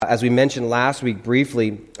as we mentioned last week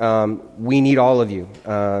briefly, we need all of you.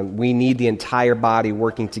 We need the entire body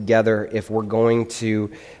working together if we're going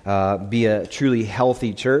to be a truly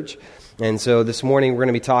healthy church. And so this morning we're going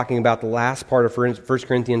to be talking about the last part of 1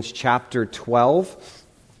 Corinthians chapter 12.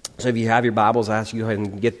 So if you have your Bibles, I ask you to go ahead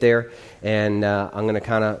and get there. And I'm going to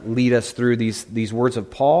kind of lead us through these words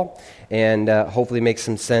of Paul and hopefully make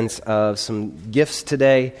some sense of some gifts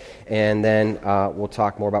today. And then we'll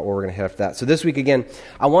talk more about where we're going to head after that. So this week, again,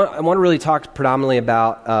 I want to really talk predominantly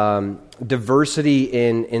about diversity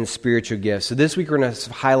in spiritual gifts. So this week we're going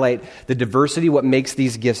to highlight the diversity, what makes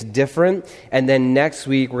these gifts different. And then next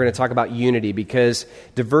week we're going to talk about unity, because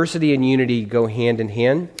diversity and unity go hand in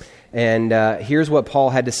hand. And here's what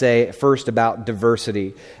Paul had to say first about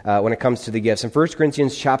diversity when it comes to the gifts. In 1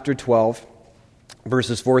 Corinthians chapter 12,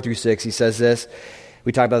 verses 4 through 6, he says this.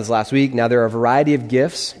 We talked about this last week. Now there are a variety of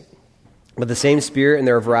gifts, but the same Spirit, and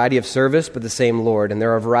there are a variety of service, but the same Lord. And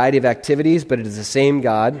there are a variety of activities, but it is the same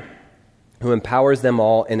God who empowers them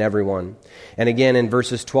all in everyone. And again, in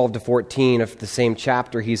verses 12 to 14 of the same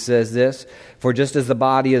chapter, he says this, for just as the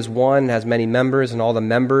body is one, has many members, and all the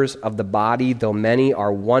members of the body, though many,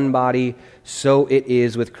 are one body, so it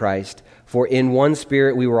is with Christ. For in one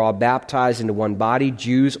Spirit we were all baptized into one body,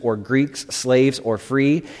 Jews or Greeks, slaves or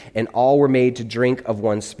free, and all were made to drink of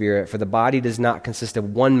one Spirit. For the body does not consist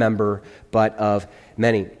of one member, but of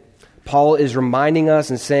many. Paul is reminding us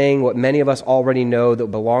and saying what many of us already know that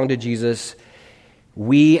belong to Jesus.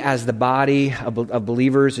 We, as the body of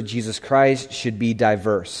believers of Jesus Christ, should be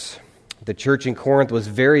diverse. The church in Corinth was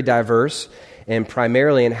very diverse, and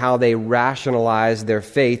primarily in how they rationalized their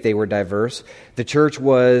faith, they were diverse. The church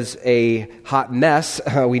was a hot mess,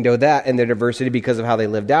 we know that, in their diversity because of how they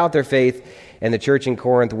lived out their faith. And the church in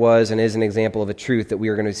Corinth was and is an example of a truth that we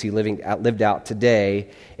are going to see lived out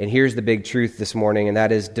today. And here's the big truth this morning, and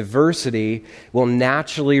that is diversity will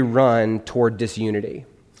naturally run toward disunity.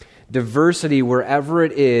 Diversity, wherever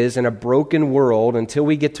it is in a broken world, until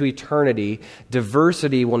we get to eternity,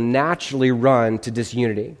 diversity will naturally run to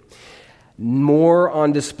disunity. More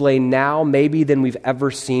on display now maybe than we've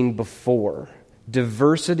ever seen before.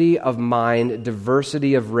 Diversity of mind,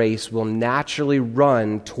 diversity of race will naturally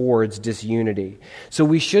run towards disunity. So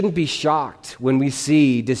we shouldn't be shocked when we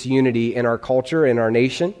see disunity in our culture, in our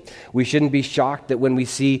nation. We shouldn't be shocked that when we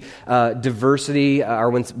see diversity or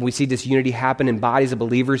when we see disunity happen in bodies of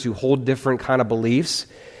believers who hold different kind of beliefs.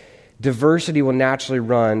 Diversity will naturally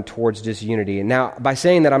run towards disunity. And now, by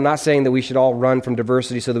saying that, I'm not saying that we should all run from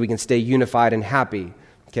diversity so that we can stay unified and happy.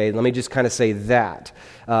 Okay, let me just kind of say that.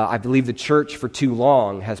 I believe the church for too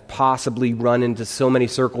long has possibly run into so many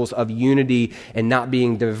circles of unity and not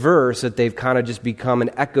being diverse that they've kind of just become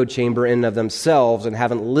an echo chamber in and of themselves and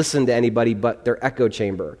haven't listened to anybody but their echo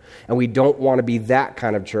chamber. And we don't want to be that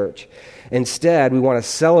kind of church. Instead, we want to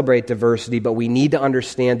celebrate diversity, but we need to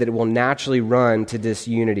understand that it will naturally run to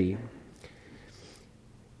disunity.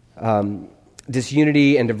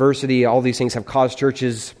 Disunity and diversity, all these things have caused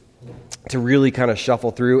churches to really kind of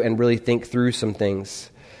shuffle through and really think through some things.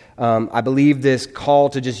 I believe this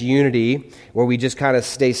call to just unity, where we just kind of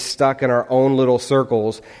stay stuck in our own little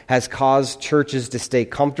circles, has caused churches to stay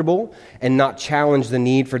comfortable and not challenge the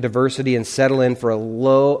need for diversity and settle in for a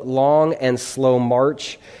long and slow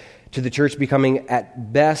march to the church becoming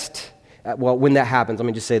at best, well, when that happens, let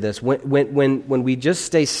me just say this, when we just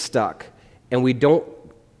stay stuck and we don't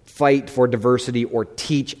fight for diversity or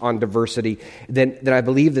teach on diversity, then I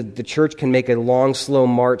believe that the church can make a long, slow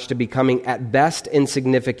march to becoming at best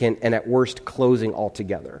insignificant and at worst closing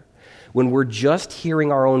altogether. When we're just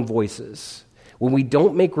hearing our own voices, when we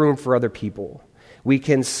don't make room for other people, we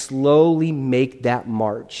can slowly make that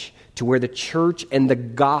march to where the church and the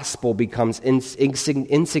gospel becomes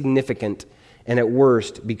insignificant and at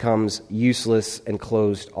worst becomes useless and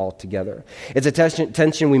closed altogether. It's a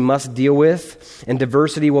tension we must deal with, and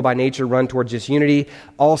diversity will by nature run towards disunity.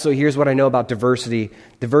 Also, here's what I know about diversity.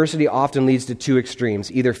 Diversity often leads to two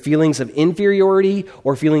extremes, either feelings of inferiority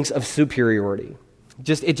or feelings of superiority.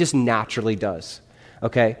 It just naturally does,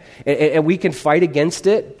 okay? And we can fight against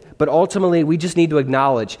it, but ultimately, we just need to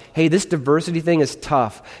acknowledge, hey, this diversity thing is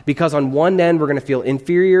tough because on one end, we're going to feel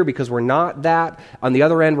inferior because we're not that. On the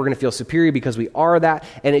other end, we're going to feel superior because we are that.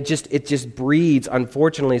 And it just breeds,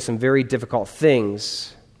 unfortunately, some very difficult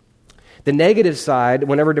things. The negative side,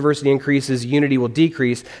 whenever diversity increases, unity will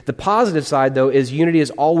decrease. The positive side, though, is unity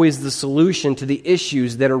is always the solution to the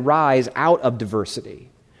issues that arise out of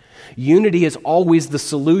diversity. Unity is always the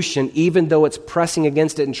solution, even though it's pressing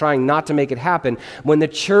against it and trying not to make it happen. When the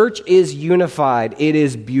church is unified, it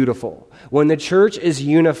is beautiful. When the church is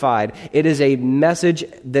unified, it is a message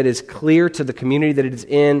that is clear to the community that it is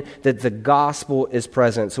in, that the gospel is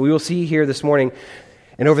present. So we will see here this morning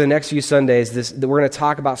and over the next few Sundays, that we're going to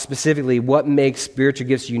talk about specifically what makes spiritual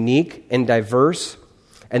gifts unique and diverse.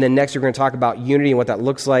 And then next we're going to talk about unity and what that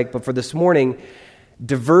looks like. But for this morning,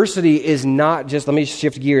 diversity is not just, let me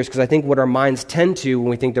shift gears, because I think what our minds tend to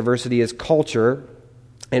when we think diversity is culture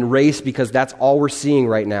and race, because that's all we're seeing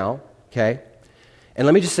right now, okay? And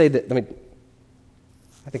let me just say that,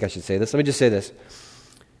 I think I should say this. Let me just say this.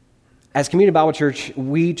 As Community Bible Church,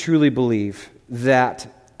 we truly believe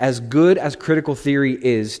that as good as critical theory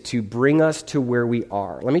is to bring us to where we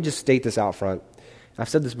are, let me just state this out front. I've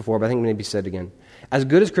said this before, but I think it may be said again. As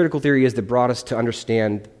good as critical theory is that brought us to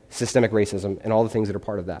understand systemic racism and all the things that are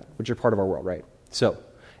part of that, which are part of our world, right? So,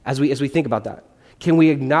 as we think about that, can we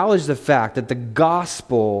acknowledge the fact that the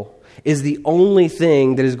gospel is the only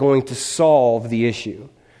thing that is going to solve the issue?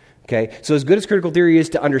 Okay, so as good as critical theory is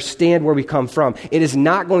to understand where we come from, it is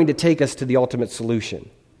not going to take us to the ultimate solution.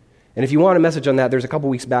 And if you want a message on that, there's a couple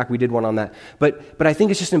weeks back we did one on that. But I think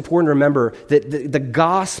it's just important to remember that the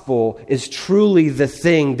gospel is truly the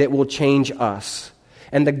thing that will change us.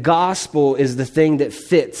 And the gospel is the thing that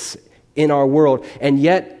fits in our world. And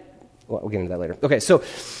yet, well, we'll get into that later. Okay, so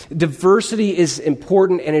diversity is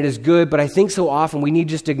important and it is good, but I think so often we need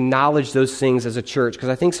just to acknowledge those things as a church, because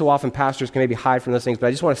I think so often pastors can maybe hide from those things, but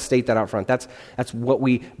I just want to state that out front. That's what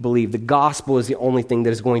we believe. The gospel is the only thing that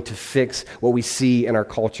is going to fix what we see in our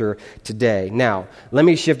culture today. Now, let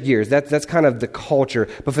me shift gears. That's kind of the culture.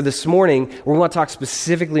 But for this morning, we want to talk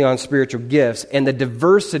specifically on spiritual gifts and the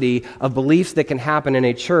diversity of beliefs that can happen in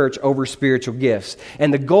a church over spiritual gifts.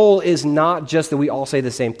 And the goal is not just that we all say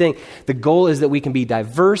the same thing. The goal is that we can be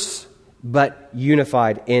diverse but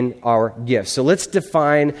unified in our gifts. So let's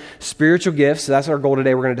define spiritual gifts. So that's our goal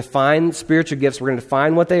today. We're going to define spiritual gifts. We're going to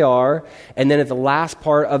define what they are. And then at the last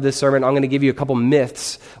part of this sermon, I'm going to give you a couple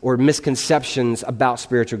myths or misconceptions about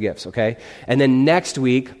spiritual gifts, okay? And then next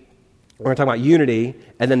week, we're going to talk about unity.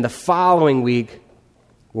 And then the following week,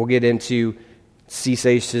 we'll get into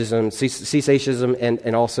cessationism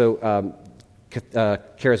and also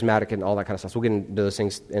charismatic and all that kind of stuff. So we'll get into those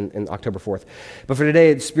things in October 4th. But for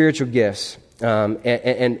today, it's spiritual gifts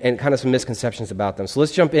and kind of some misconceptions about them. So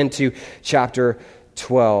let's jump into chapter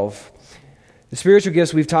 12. The spiritual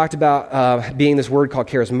gifts we've talked about being this word called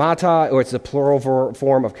charismata, or it's the plural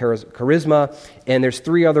form of charisma. And there's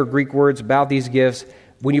three other Greek words about these gifts.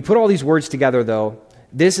 When you put all these words together, though,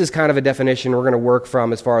 this is kind of a definition we're going to work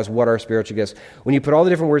from as far as what are spiritual gifts. When you put all the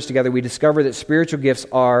different words together, we discover that spiritual gifts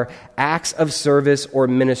are acts of service or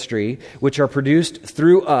ministry, which are produced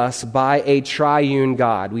through us by a triune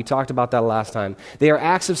God. We talked about that last time. They are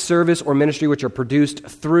acts of service or ministry which are produced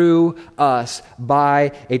through us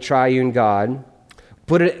by a triune God.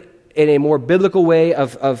 Put it in a more biblical way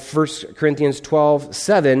of 1 Corinthians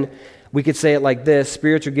 12:7, we could say it like this: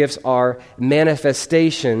 spiritual gifts are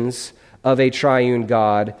manifestations of a triune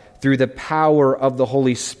God through the power of the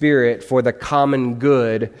Holy Spirit for the common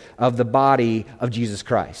good of the body of Jesus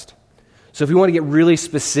Christ. So if we want to get really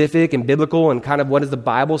specific and biblical and kind of what does the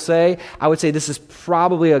Bible say, I would say this is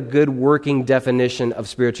probably a good working definition of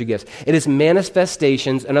spiritual gifts. It is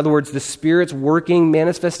manifestations, in other words, the Spirit's working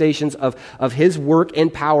manifestations of His work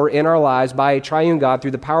and power in our lives by a triune God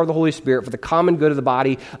through the power of the Holy Spirit for the common good of the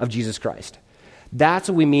body of Jesus Christ. That's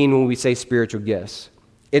what we mean when we say spiritual gifts.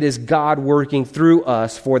 It is God working through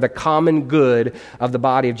us for the common good of the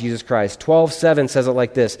body of Jesus Christ. 12:7 says it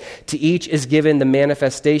like this: to each is given the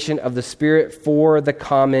manifestation of the Spirit for the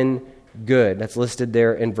common good. That's listed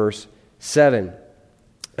there in verse 7.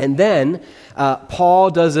 And then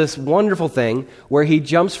Paul does this wonderful thing where he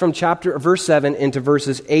jumps from verse 7 into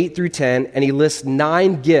verses 8 through 10, and he lists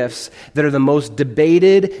 9 gifts that are the most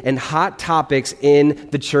debated and hot topics in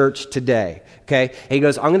the church today. Okay, and he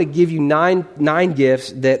goes, I'm going to give you nine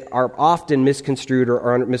gifts that are often misconstrued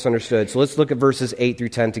or misunderstood. So let's look at verses 8 through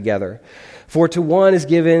 10 together. For to one is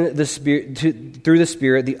given the Spirit, through the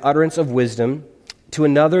Spirit the utterance of wisdom, to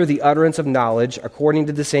another the utterance of knowledge according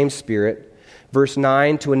to the same Spirit. Verse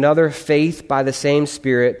 9, to another faith by the same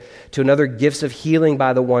Spirit, to another gifts of healing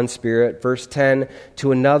by the one Spirit. Verse 10,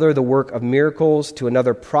 to another the work of miracles, to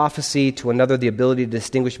another prophecy, to another the ability to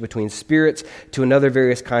distinguish between spirits, to another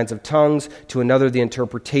various kinds of tongues, to another the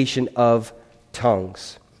interpretation of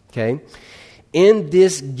tongues. Okay? In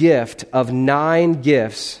this gift of 9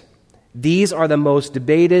 gifts, These are the most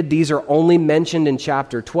debated. These are only mentioned in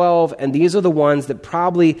chapter 12, and these are the ones that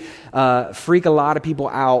probably freak a lot of people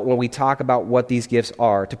out when we talk about what these gifts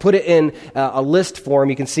are. To put it in a list form,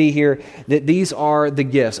 you can see here that these are the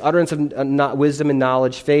gifts: utterance of wisdom and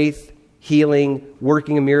knowledge, faith, healing,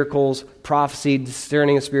 working of miracles, prophecy,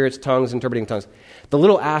 discerning of spirits, tongues, interpreting tongues. The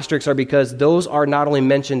little asterisks are because those are not only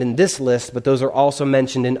mentioned in this list, but those are also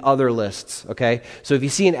mentioned in other lists, okay? So if you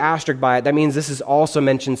see an asterisk by it, that means this is also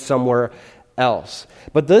mentioned somewhere else.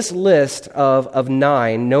 But this list of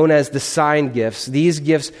 9, known as the sign gifts, these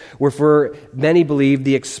gifts were, for many believe,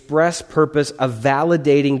 the express purpose of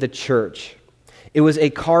validating the church. It was a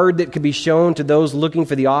card that could be shown to those looking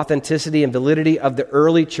for the authenticity and validity of the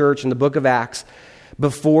early church in the book of Acts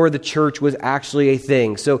before the church was actually a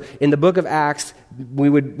thing. So in the book of Acts, we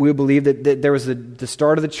would believe that there was the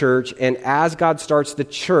start of the church, and as God starts the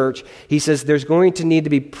church, he says there's going to need to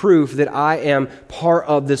be proof that I am part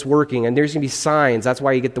of this working, and there's going to be signs. That's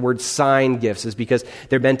why you get the word sign gifts, is because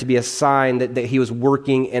they're meant to be a sign that he was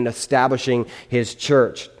working and establishing his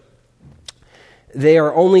church. They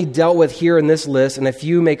are only dealt with here in this list, and a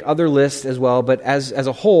few make other lists as well, but as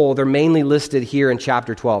a whole, they're mainly listed here in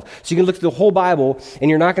chapter 12. So you can look through the whole Bible, and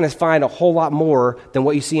you're not going to find a whole lot more than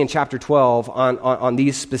what you see in chapter 12 on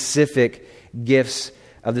these specific gifts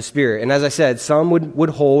of the Spirit. And as I said, some would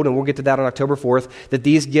hold, and we'll get to that on October 4th, that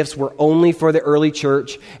these gifts were only for the early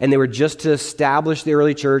church, and they were just to establish the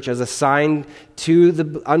early church as a sign to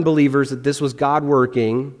the unbelievers that this was God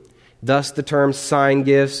working. Thus the term sign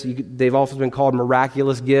gifts. They've also been called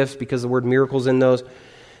miraculous gifts because the word miracles in those.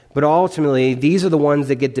 But ultimately, these are the ones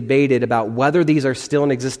that get debated about whether these are still in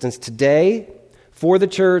existence today for the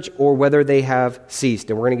church or whether they have ceased.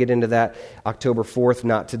 And we're going to get into that October 4th,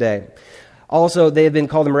 not today. Also, they have been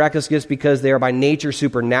called the miraculous gifts because they are by nature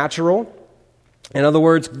supernatural. In other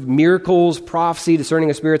words, miracles, prophecy, discerning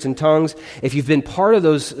of spirits, and tongues. If you've been part of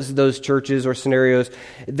those churches or scenarios,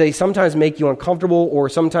 they sometimes make you uncomfortable, or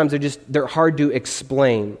sometimes they're hard to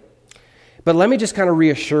explain. But let me just kind of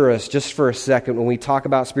reassure us just for a second when we talk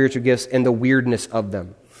about spiritual gifts and the weirdness of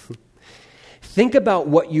them. Think about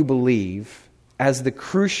what you believe as the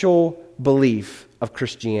crucial belief of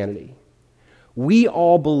Christianity. We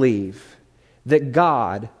all believe that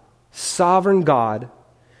God, sovereign God,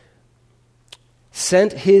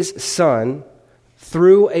 sent his Son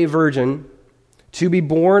through a virgin to be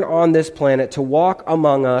born on this planet, to walk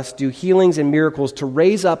among us, do healings and miracles, to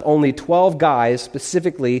raise up only 12 guys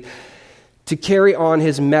specifically to carry on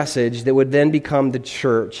his message that would then become the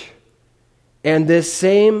church. And this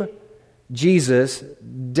same Jesus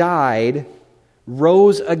died,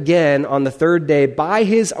 rose again on the third day by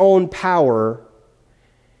his own power,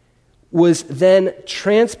 was then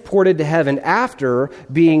transported to heaven after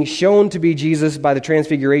being shown to be Jesus by the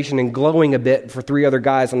transfiguration and glowing a bit for 3 other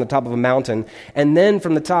guys on the top of a mountain. And then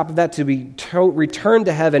from the top of that to be returned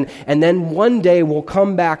to heaven, and then one day will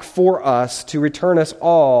come back for us to return us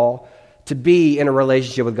all to be in a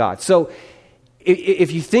relationship with God. So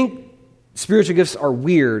if you think spiritual gifts are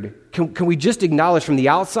weird, can we just acknowledge from the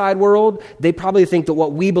outside world, they probably think that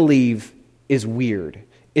what we believe is weird,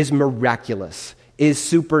 is miraculous, is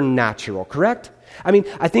supernatural, correct? I mean,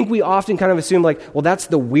 I think we often kind of assume like, well, that's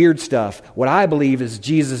the weird stuff. What I believe is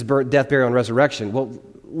Jesus' birth, death, burial, and resurrection. Well,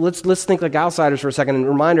 let's think like outsiders for a second and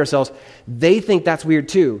remind ourselves they think that's weird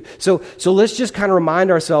too. So let's just kind of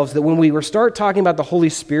remind ourselves that when we start talking about the Holy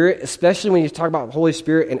Spirit, especially when you talk about the Holy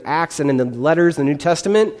Spirit in Acts and in the letters, the New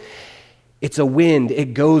Testament, it's a wind.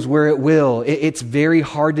 It goes where it will. It's very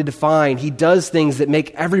hard to define. He does things that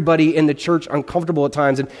make everybody in the church uncomfortable at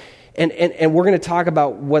times. And we're going to talk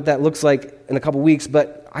about what that looks like in a couple weeks,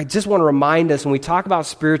 but I just want to remind us when we talk about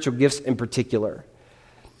spiritual gifts in particular,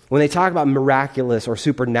 when they talk about miraculous or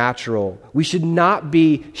supernatural, we should not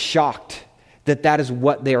be shocked that that is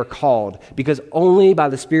what they are called, because only by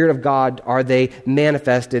the Spirit of God are they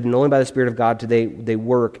manifested, and only by the Spirit of God do they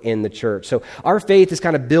work in the church. So our faith is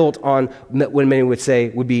kind of built on what many would say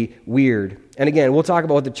would be weird. And again, we'll talk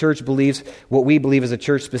about what the church believes, what we believe as a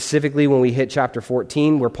church specifically when we hit chapter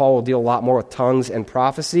 14, where Paul will deal a lot more with tongues and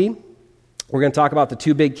prophecy. We're going to talk about the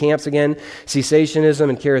 2 big camps again, cessationism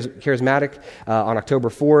and charismatic on October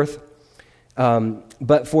 4th.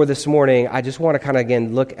 But for this morning, I just want to kind of,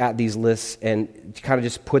 again, look at these lists and kind of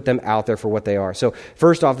just put them out there for what they are. So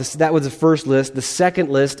first off, that was the first list. The second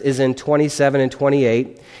list is in 27 and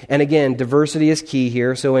 28. And again, diversity is key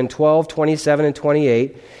here. So in 12, 27, and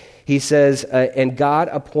 28, he says, and God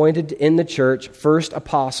appointed in the church first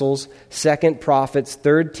apostles, second prophets,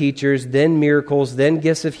 third teachers, then miracles, then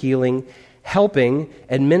gifts of healing, helping,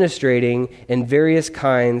 administrating, and various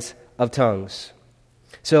kinds of tongues.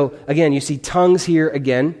 So again, you see tongues here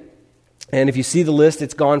again. And if you see the list,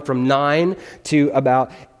 it's gone from 9 to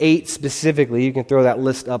about 8 specifically. You can throw that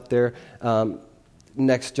list up there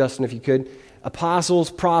next, Justin, if you could.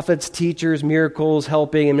 Apostles, prophets, teachers, miracles,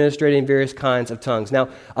 helping, administrating various kinds of tongues. Now,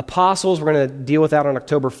 apostles, we're going to deal with that on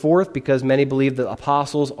October 4th because many believe that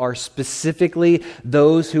apostles are specifically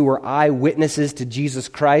those who were eyewitnesses to Jesus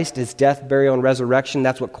Christ, his death, burial, and resurrection.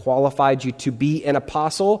 That's what qualified you to be an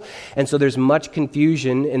apostle. And so there's much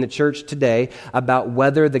confusion in the church today about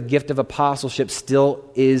whether the gift of apostleship still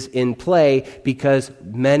is in play because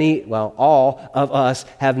all of us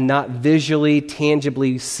have not visually,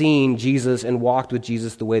 tangibly seen Jesus and walked with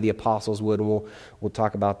Jesus the way the apostles would, and we'll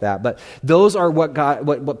talk about that. But those are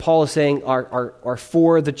what Paul is saying are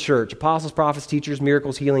for the church: apostles, prophets, teachers,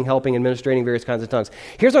 miracles, healing, helping, administrating various kinds of tongues.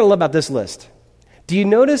 Here's what I love about this list. Do you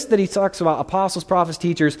notice that he talks about apostles, prophets,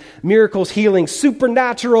 teachers, miracles, healing,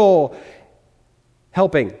 supernatural,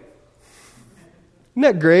 helping? Isn't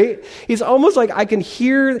that great? He's almost like I can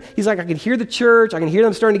hear the church. I can hear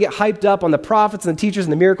them starting to get hyped up on the prophets and the teachers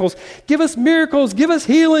and the miracles. Give us miracles. Give us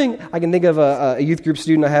healing. I can think of a youth group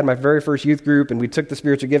student I had in my very first youth group, and we took the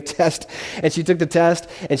spiritual gift test, and she took the test,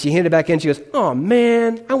 and she handed it back in. She goes, "Oh,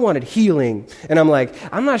 man, I wanted healing." And I'm like,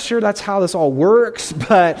 I'm not sure that's how this all works,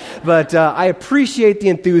 but I appreciate the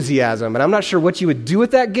enthusiasm, and I'm not sure what you would do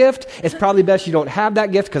with that gift. It's probably best you don't have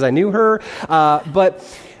that gift because I knew her,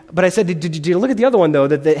 But I said, did you look at the other one, though,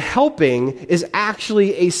 that the helping is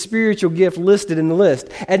actually a spiritual gift listed in the list.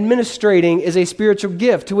 Administrating is a spiritual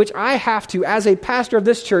gift, to which I have to, as a pastor of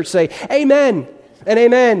this church, say, amen and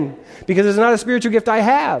amen, because it's not a spiritual gift I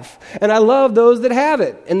have. And I love those that have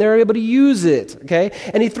it, and they're able to use it, okay?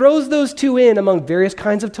 And he throws those two in among various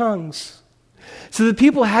kinds of tongues. So the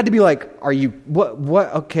people had to be like, are you,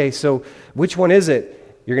 what? Okay, so which one is it?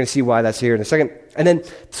 You're going to see why that's here in a second. And then,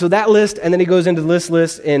 so that list, and then he goes into this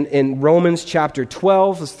list in Romans chapter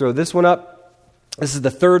 12. Let's throw this one up. This is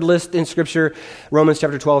the third list in Scripture, Romans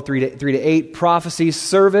chapter 12, 3 to 8. Prophecy,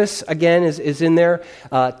 service, again, is in there.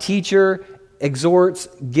 Teacher, exhorts,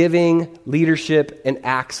 giving, leadership, and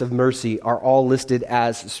acts of mercy are all listed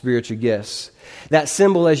as spiritual gifts. That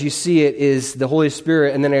symbol, as you see it, is the Holy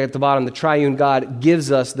Spirit, and then at the bottom, the triune God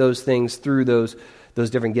gives us those things through those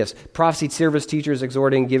different gifts. Prophecy, service, teachers,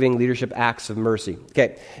 exhorting, giving, leadership, acts of mercy.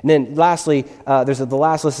 Okay, and then lastly, the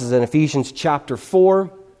last list is in Ephesians chapter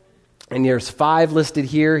 4, and there's 5 listed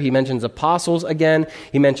here. He mentions apostles again.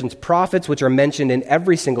 He mentions prophets, which are mentioned in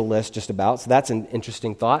every single list just about, so that's an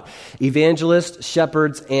interesting thought. Evangelists,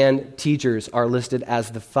 shepherds, and teachers are listed as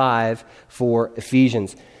the 5 for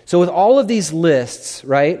Ephesians. So with all of these lists,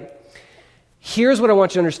 right, here's what I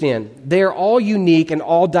want you to understand. They are all unique and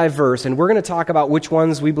all diverse, and we're going to talk about which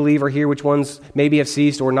ones we believe are here, which ones maybe have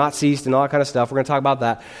ceased or not ceased, and all that kind of stuff. We're going to talk about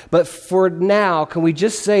that. But for now, can we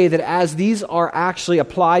just say that as these are actually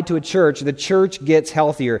applied to a church, the church gets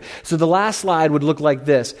healthier? So the last slide would look like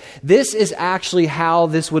this. This is actually how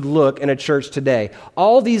this would look in a church today.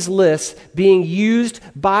 All these lists being used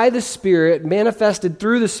by the Spirit, manifested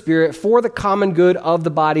through the Spirit for the common good of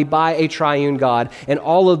the body by a triune God, and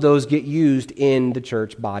all of those get used in the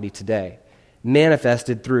church body today,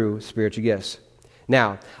 manifested through spiritual gifts.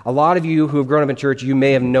 Now, a lot of you who have grown up in church, you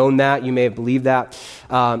may have known that, you may have believed that,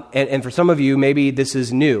 and for some of you, maybe this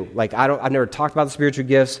is new. Like, I've never talked about the spiritual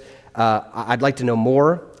gifts. I'd like to know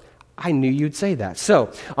more. I knew you'd say that.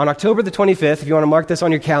 So, on October the 25th, if you want to mark this on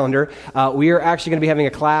your calendar, we are actually going to be having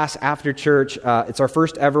a class after church. It's our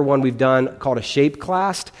first ever one we've done called a SHAPE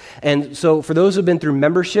class. And so, for those who have been through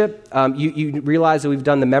membership, you realize that we've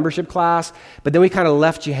done the membership class, but then we kind of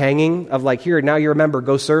left you hanging of like, here, now you're a member,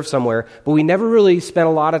 go serve somewhere. But we never really spent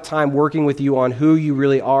a lot of time working with you on who you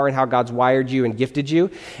really are and how God's wired you and gifted you.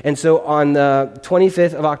 And so, on the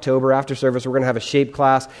 25th of October, after service, we're going to have a SHAPE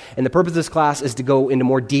class. And the purpose of this class is to go into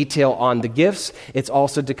more detail on the gifts. It's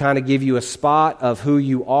also to kind of give you a spot of who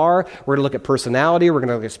you are. We're going to look at personality. We're going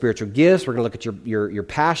to look at spiritual gifts. We're going to look at your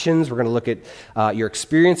passions. We're going to look at your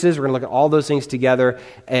experiences. We're going to look at all those things together,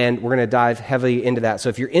 and we're going to dive heavily into that. So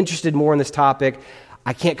if you're interested more in this topic,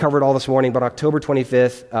 I can't cover it all this morning, but October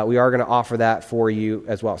 25th, we are going to offer that for you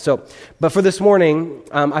as well. So, but for this morning,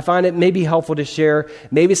 I find it may be helpful to share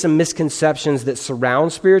maybe some misconceptions that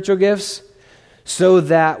surround spiritual gifts so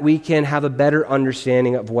that we can have a better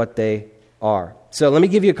understanding of what they are. So let me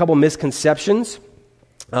give you a couple misconceptions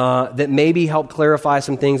that maybe help clarify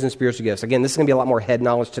some things in spiritual gifts. Again, this is going to be a lot more head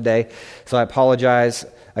knowledge today, so I apologize.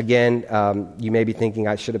 Again, you may be thinking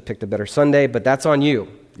I should have picked a better Sunday, but that's on you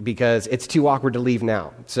because it's too awkward to leave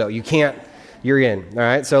now. So you can't, you're in, all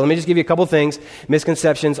right? So let me just give you a couple things,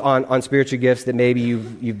 misconceptions on spiritual gifts that maybe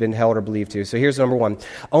you've been held or believed to. So here's number one.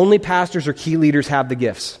 Only pastors or key leaders have the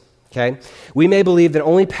gifts. Okay, we may believe that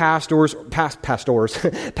only pastors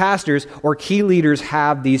or key leaders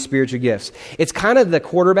have these spiritual gifts. It's kind of the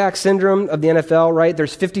quarterback syndrome of the NFL, right?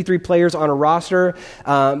 There's 53 players on a roster,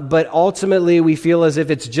 but ultimately we feel as if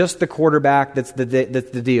it's just the quarterback that's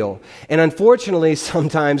the deal. And unfortunately,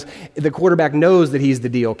 sometimes the quarterback knows that he's the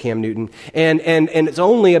deal, Cam Newton, and it's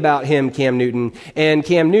only about him, Cam Newton, and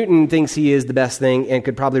Cam Newton thinks he is the best thing and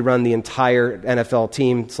could probably run the entire NFL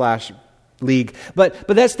team / league. But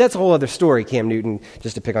that's a whole other story, Cam Newton,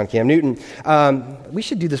 just to pick on Cam Newton. We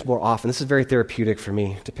should do this more often. This is very therapeutic for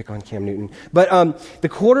me to pick on Cam Newton. But the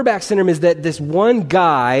quarterback syndrome is that this one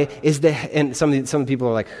guy is and some people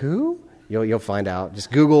are like, who? You'll find out. Just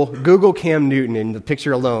Google Cam Newton, and the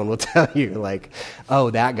picture alone will tell you, like, oh,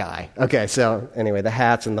 that guy. Okay, so anyway, the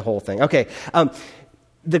hats and the whole thing. Okay,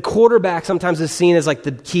 the quarterback sometimes is seen as like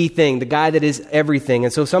the key thing, the guy that is everything.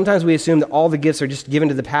 And so sometimes we assume that all the gifts are just given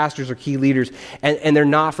to the pastors or key leaders, and they're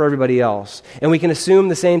not for everybody else. And we can assume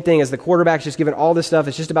the same thing as the quarterback's just given all this stuff.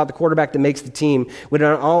 It's just about the quarterback that makes the team. When in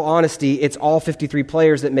all honesty, it's all 53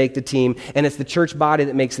 players that make the team, and it's the church body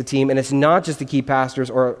that makes the team. And it's not just the key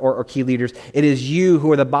pastors or key leaders. It is you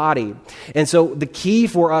who are the body. And so the key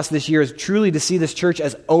for us this year is truly to see this church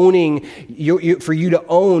as owning, for you to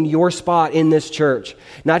own your spot in this church.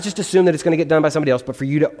 Not just assume that it's going to get done by somebody else, but for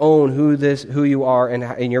you to own who you are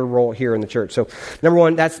and your role here in the church. So, number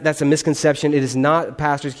one, that's a misconception. It is not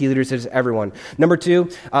pastors, key leaders, it is everyone. Number two,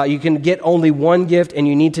 you can get only one gift, and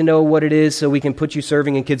you need to know what it is so we can put you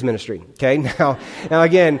serving in kids ministry. Okay? Now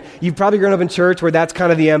again, you've probably grown up in church where that's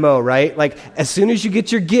kind of the MO, right? Like, as soon as you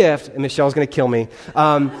get your gift, and Michelle's going to kill me.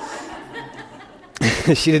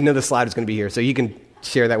 She didn't know the slide was going to be here, so you can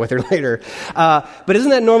share that with her later. But isn't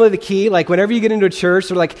that normally the key? Like, whenever you get into a church,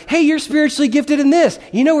 they're like, hey, you're spiritually gifted in this.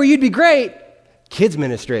 You know where you'd be great? Kids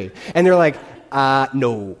ministry. And they're like,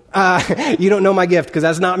 no. You don't know my gift because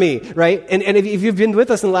that's not me, right? And if you've been with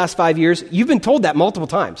us in the last 5 years, you've been told that multiple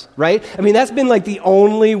times, right? I mean, that's been like the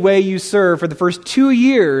only way you serve for the first 2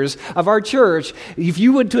 years of our church. If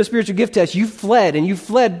you went to a spiritual gift test, you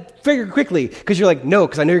fled very quickly because you're like, no,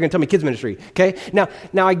 because I know you're going to tell me kids ministry, okay?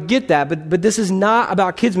 Now I get that, but this is not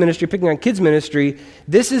about kids ministry, picking on kids ministry.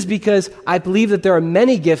 This is because I believe that there are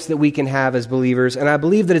many gifts that we can have as believers, and I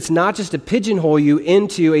believe that it's not just to pigeonhole you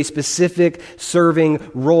into a specific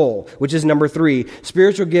serving role, which is number 3.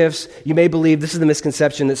 Spiritual gifts, you may believe, this is the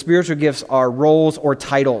misconception, that spiritual gifts are roles or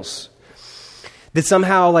titles. That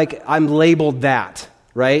somehow, like, I'm labeled that.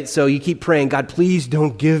 Right? So you keep praying, God, please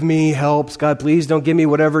don't give me helps. God, please don't give me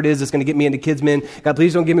whatever it is that's going to get me into kidsmen. God,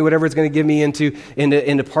 please don't give me whatever it's going to give me into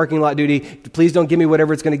parking lot duty. Please don't give me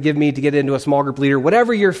whatever it's going to give me to get into a small group leader.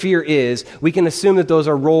 Whatever your fear is, we can assume that those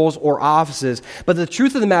are roles or offices. But the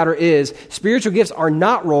truth of the matter is, spiritual gifts are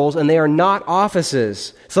not roles and they are not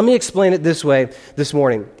offices. So let me explain it this way this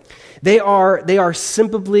morning. They are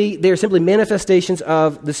simply manifestations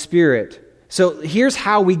of the Spirit. So here's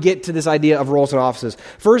how we get to this idea of roles and offices.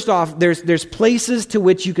 First off, there's places to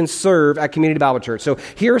which you can serve at Community Bible Church. So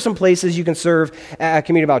here are some places you can serve at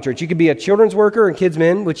Community Bible Church. You could be a children's worker and kids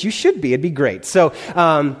men, which you should be. It'd be great. So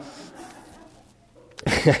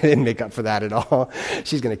I didn't make up for that at all.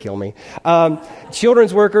 She's going to kill me.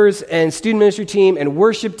 Children's workers and student ministry team and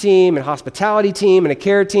worship team and hospitality team and a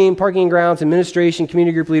care team, parking and grounds, administration,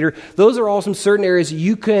 community group leader. Those are all some certain areas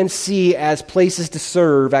you can see as places to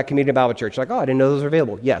serve at Community Bible Church. Like, oh, I didn't know those were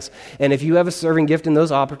available. Yes. And if you have a serving gift and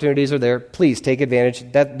those opportunities are there, please take advantage.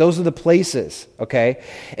 Those are the places, okay?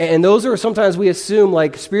 And those are sometimes we assume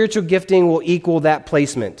like spiritual gifting will equal that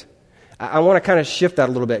placement. I want to kind of shift that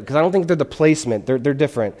a little bit because I don't think they're the placement. They're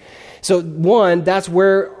different. So one, that's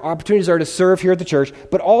where opportunities are to serve here at the church.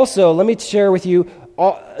 But also, let me share with you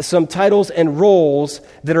some titles and roles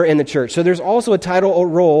that are in the church. So there's also a title or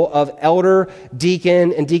role of elder,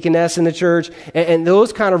 deacon, and deaconess in the church. And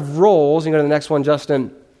those kind of roles, you can go to the next one,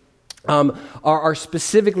 Justin, are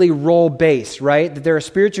specifically role-based, right? That there are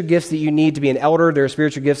spiritual gifts that you need to be an elder. There are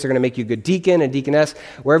spiritual gifts that are going to make you a good deacon and deaconess.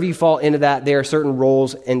 Wherever you fall into that, there are certain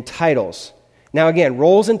roles and titles. Now again,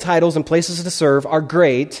 roles and titles and places to serve are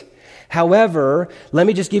great. However, let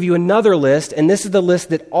me just give you another list, and this is the list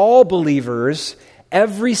that all believers,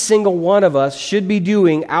 every single one of us, should be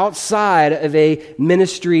doing outside of a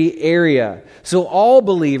ministry area. So all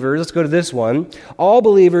believers, let's go to this one, all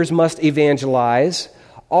believers must evangelize.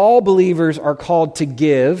 All believers are called to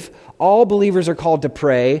give. All believers are called to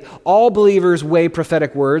pray. All believers weigh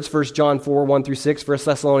prophetic words, 1 John 4, 1 through 6, 1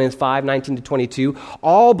 Thessalonians 5, 19 to 22.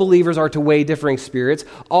 All believers are to weigh differing spirits.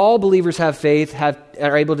 All believers have faith,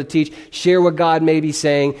 are able to teach, share what God may be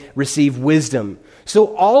saying, receive wisdom.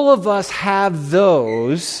 So all of us have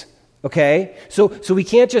those, Okay? So we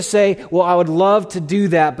can't just say, well, I would love to do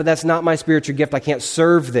that, but that's not my spiritual gift. I can't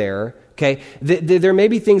serve there. Okay? There may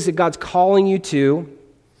be things that God's calling you to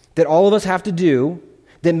that all of us have to do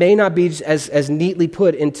that may not be as neatly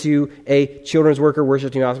put into a children's worker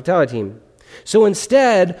worship team, hospitality team. So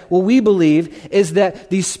instead, what we believe is that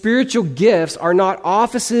these spiritual gifts are not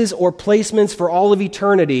offices or placements for all of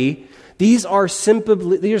eternity. These are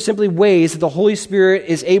simply ways that the Holy Spirit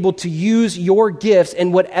is able to use your gifts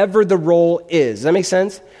in whatever the role is. Does that make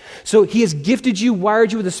sense? So He has gifted you,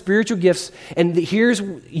 wired you with the spiritual gifts, and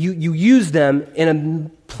you use them in a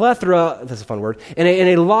plethora, that's a fun word, in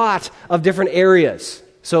a lot of different areas.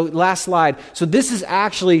 So last slide. So this is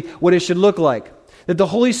actually what it should look like. That the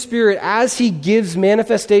Holy Spirit, as He gives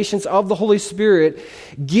manifestations of the Holy Spirit,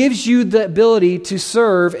 gives you the ability to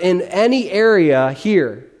serve in any area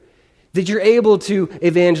here. That you're able to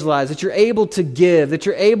evangelize, that you're able to give, that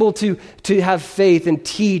you're able to have faith and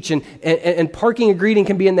teach, and parking and greeting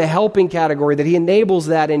can be in the helping category, that He enables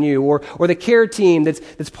that in you, or the care team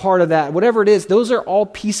that's part of that. Whatever it is, those are all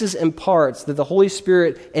pieces and parts that the Holy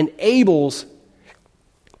Spirit enables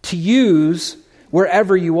to use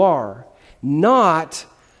wherever you are. Not,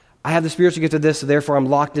 I have the spiritual gift of this, so therefore I'm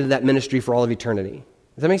locked into that ministry for all of eternity.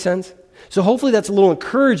 Does that make sense? So hopefully that's a little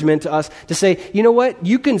encouragement to us to say, you know what?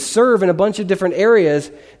 You can serve in a bunch of different areas.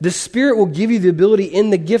 The Spirit will give you the ability in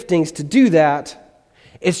the giftings to do that.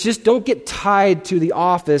 It's just don't get tied to the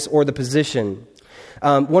office or the position.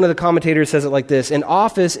 One of the commentators says it like this: an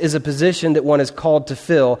office is a position that one is called to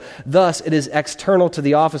fill. Thus, it is external to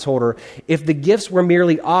the office holder. If the gifts were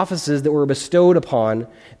merely offices that were bestowed upon,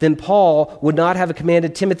 then Paul would not have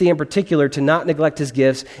commanded Timothy in particular to not neglect his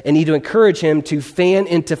gifts and need to encourage him to fan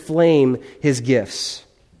into flame his gifts.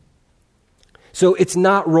 So it's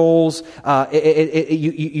not roles.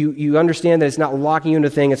 You understand that it's not locking you into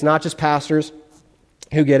a thing. It's not just pastors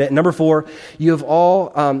who get it. Number 4, you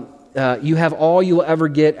have all you will ever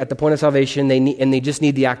get at the point of salvation, and they just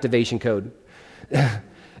need the activation code.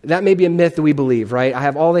 That may be a myth that we believe, right? I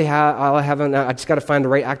have all I have, and I just got to find the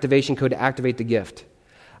right activation code to activate the gift.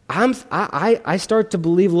 I start to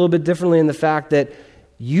believe a little bit differently in the fact that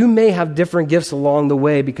you may have different gifts along the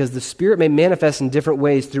way because the Spirit may manifest in different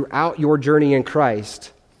ways throughout your journey in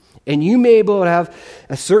Christ. And you may be able to have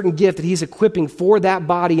a certain gift that He's equipping for that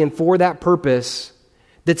body and for that purpose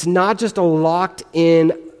that's not just a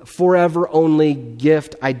locked-in forever only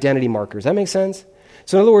gift identity markers. That makes sense?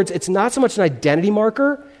 So in other words, it's not so much an identity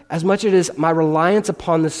marker as much as it is my reliance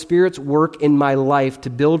upon the Spirit's work in my life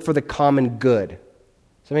to build for the common good.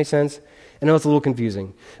 Does that make sense? I know it's a little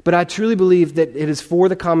confusing, but I truly believe that it is for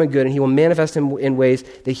the common good, and He will manifest in ways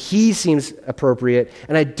that He seems appropriate.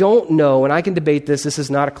 And I don't know, and I can debate this. This is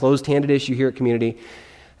not a closed-handed issue here at Community.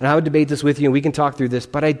 And I would debate this with you, and we can talk through this,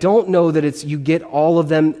 but I don't know that it's you get all of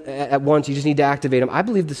them at once. You just need to activate them. I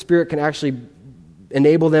believe the Spirit can actually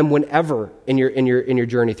enable them whenever in your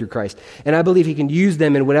journey through Christ. And I believe He can use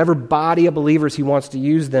them in whatever body of believers He wants to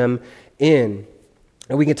use them in.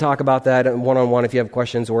 And we can talk about that one-on-one if you have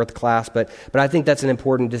questions or at the class, but I think that's an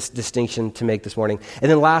important distinction to make this morning.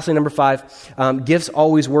 And then lastly, number 5, gifts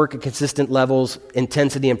always work at consistent levels,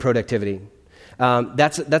 intensity, and productivity.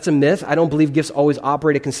 That's a myth. I don't believe gifts always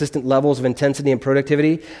operate at consistent levels of intensity and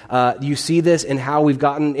productivity. You see this in how we've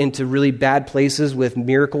gotten into really bad places with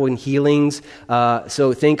miracle and healings.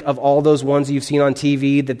 So think of all those ones you've seen on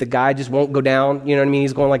TV that the guy just won't go down. You know what I mean?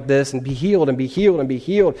 He's going like this and be healed and be healed and be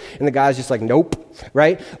healed. And the guy's just like, nope,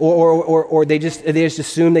 right? Or they just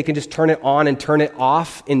assume they can just turn it on and turn it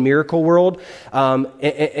off in miracle world.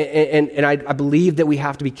 And I believe that we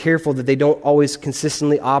have to be careful that they don't always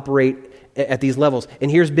consistently operate at these levels. And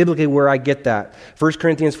here's biblically where I get that. 1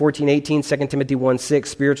 Corinthians 14:18, 2 Timothy 1:6,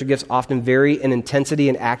 spiritual gifts often vary in intensity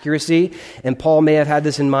and accuracy. And Paul may have had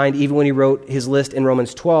this in mind even when he wrote his list in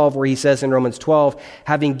Romans 12, where he says in Romans 12,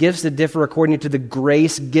 having gifts that differ according to the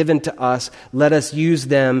grace given to us, let us use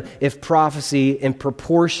them, if prophecy, in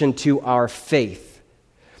proportion to our faith.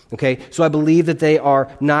 Okay, so I believe that they are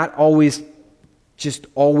not always just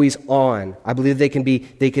always on. I believe they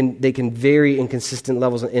can vary in consistent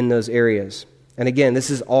levels in those areas. And again,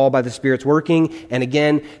 this is all by the Spirit's working. And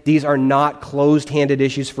again, these are not closed-handed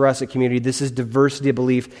issues for us at Community. This is diversity of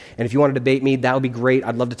belief. And if you want to debate me, that would be great.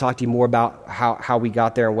 I'd love to talk to you more about how we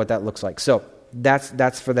got there and what that looks like. So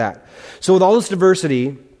that's for that. So with all this diversity,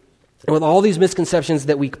 and with all these misconceptions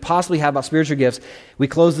that we possibly have about spiritual gifts, we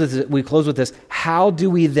close with this. How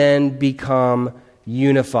do we then become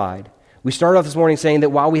unified? We started off this morning saying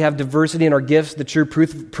that while we have diversity in our gifts, the true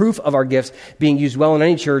proof of our gifts being used well in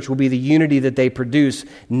any church will be the unity that they produce,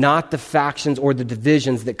 not the factions or the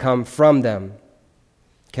divisions that come from them.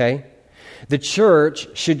 Okay? The church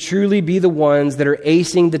should truly be the ones that are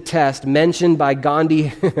acing the test mentioned by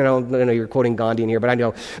Gandhi. I know you're quoting Gandhi in here, but I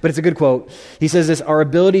know. But it's a good quote. He says this: our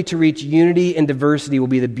ability to reach unity and diversity will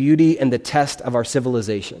be the beauty and the test of our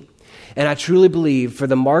civilization. And I truly believe for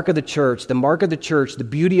the mark of the church, the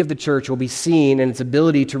beauty of the church will be seen in its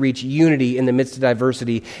ability to reach unity in the midst of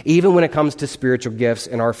diversity, even when it comes to spiritual gifts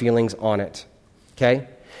and our feelings on it. Okay?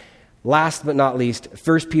 Last but not least,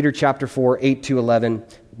 1 Peter chapter 4, 8-11.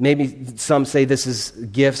 Maybe some say this is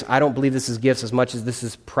gifts. I don't believe this is gifts as much as this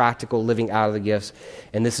is practical living out of the gifts.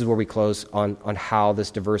 And this is where we close on how this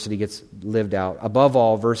diversity gets lived out. Above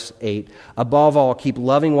all, verse 8, above all, keep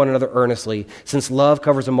loving one another earnestly, since love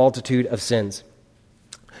covers a multitude of sins.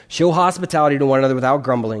 Show hospitality to one another without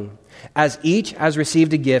grumbling. As each has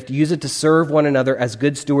received a gift, use it to serve one another as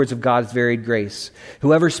good stewards of God's varied grace.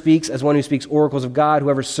 Whoever speaks as one who speaks oracles of God,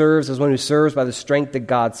 whoever serves as one who serves by the strength that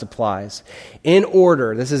God supplies. In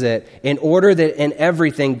order that in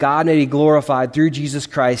everything God may be glorified through Jesus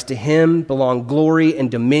Christ, to him belong glory and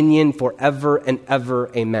dominion forever and ever.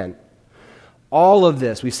 Amen. All of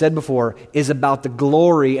this, we've said before, is about the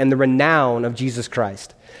glory and the renown of Jesus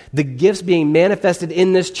Christ. The gifts being manifested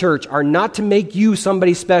in this church are not to make you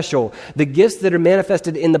somebody special. The gifts that are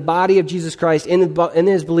manifested in the body of Jesus Christ, in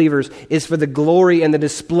his believers, is for the glory and the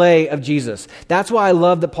display of Jesus. That's why I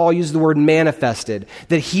love that Paul uses the word manifested,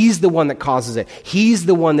 that he's the one that causes it. He's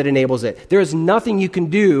the one that enables it. There is nothing you can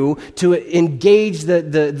do to engage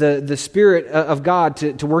the Spirit of God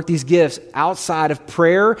to work these gifts outside of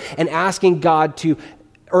prayer and asking God to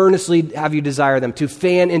earnestly have you desire them, to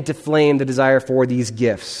fan into flame the desire for these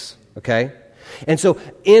gifts, okay? And so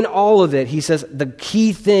in all of it, he says the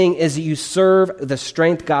key thing is that you serve the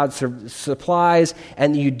strength God supplies,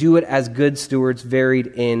 and you do it as good stewards varied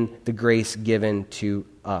in the grace given to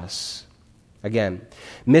us. Again,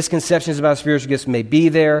 misconceptions about spiritual gifts may be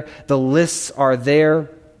there. The lists are there.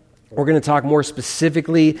 We're going to talk more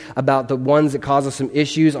specifically about the ones that cause us some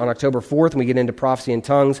issues on October 4th when we get into prophecy and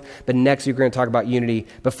tongues. But next week we're going to talk about unity.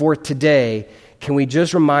 Before today, can we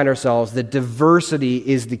just remind ourselves that diversity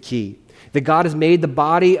is the key? That God has made the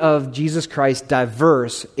body of Jesus Christ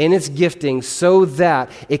diverse in its gifting so that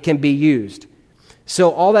it can be used.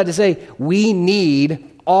 So all that to say, we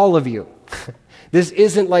need all of you. This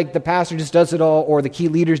isn't like the pastor just does it all, or the key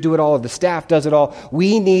leaders do it all, or the staff does it all.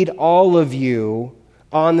 We need all of you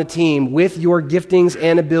on the team with your giftings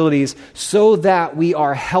and abilities so that we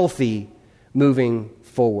are healthy moving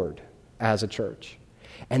forward as a church.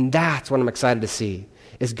 And that's what I'm excited to see,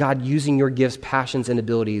 is God using your gifts, passions, and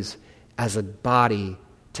abilities as a body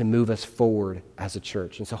to move us forward as a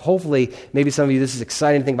church. And so hopefully, maybe some of you, this is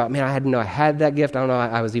exciting to think about, man, I didn't know I had that gift. I don't know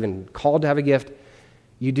I was even called to have a gift.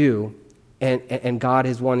 You do. And God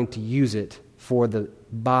is wanting to use it for the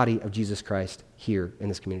body of Jesus Christ here in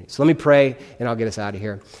this community. So let me pray, and I'll get us out of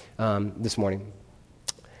here this morning.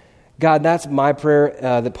 God, that's my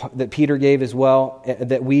prayer that Peter gave as well,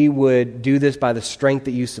 that we would do this by the strength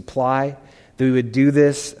that you supply, that we would do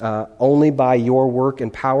this only by your work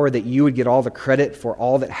and power, that you would get all the credit for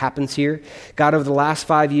all that happens here. God, over the last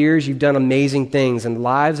 5 years, you've done amazing things and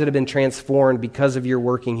lives that have been transformed because of your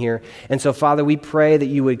working here. And so, Father, we pray that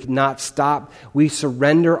you would not stop. We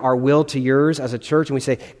surrender our will to yours as a church, and we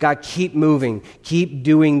say, God, keep moving. Keep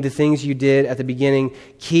doing the things you did at the beginning.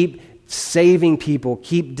 Keep saving people,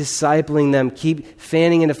 keep discipling them, keep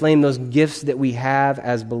fanning into flame those gifts that we have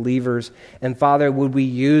as believers. And Father, would we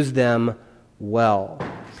use them well?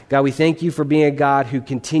 God, we thank you for being a God who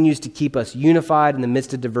continues to keep us unified in the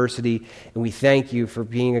midst of diversity. And we thank you for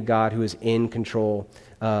being a God who is in control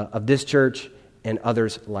of this church and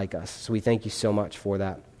others like us. So we thank you so much for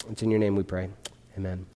that. It's in your name we pray. Amen.